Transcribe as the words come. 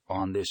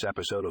On this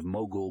episode of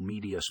Mogul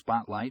Media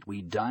Spotlight,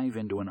 we dive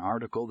into an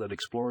article that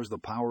explores the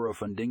power of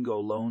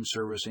Fundingo loan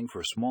servicing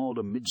for small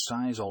to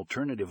mid-size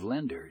alternative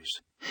lenders.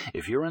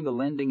 If you're in the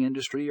lending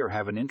industry or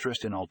have an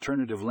interest in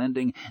alternative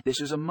lending,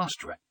 this is a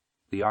must-read.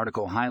 The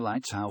article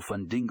highlights how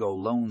Fundingo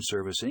loan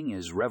servicing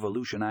is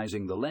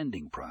revolutionizing the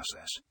lending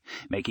process,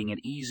 making it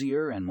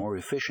easier and more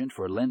efficient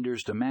for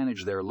lenders to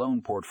manage their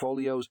loan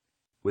portfolios.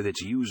 With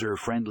its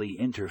user-friendly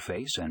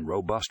interface and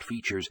robust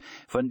features,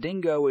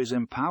 Fundingo is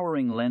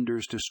empowering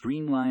lenders to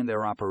streamline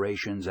their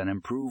operations and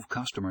improve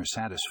customer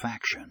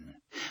satisfaction.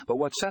 But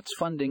what sets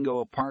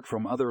Fundingo apart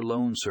from other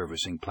loan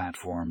servicing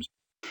platforms?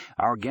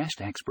 Our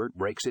guest expert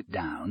breaks it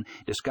down,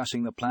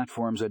 discussing the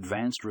platform's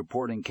advanced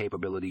reporting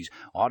capabilities,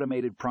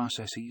 automated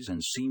processes,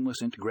 and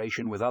seamless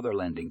integration with other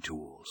lending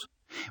tools.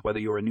 Whether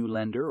you're a new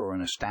lender or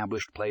an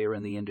established player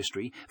in the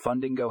industry,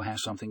 Fundingo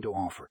has something to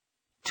offer.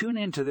 Tune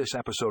in to this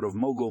episode of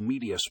Mogul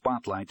Media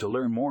Spotlight to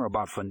learn more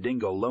about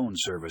Fundingo loan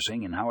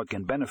servicing and how it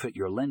can benefit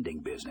your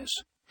lending business.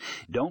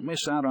 Don't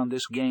miss out on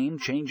this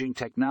game-changing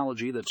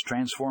technology that's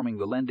transforming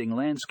the lending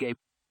landscape.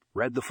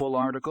 Read the full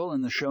article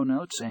in the show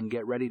notes and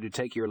get ready to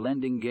take your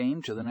lending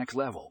game to the next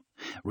level.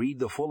 Read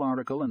the full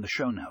article in the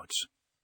show notes.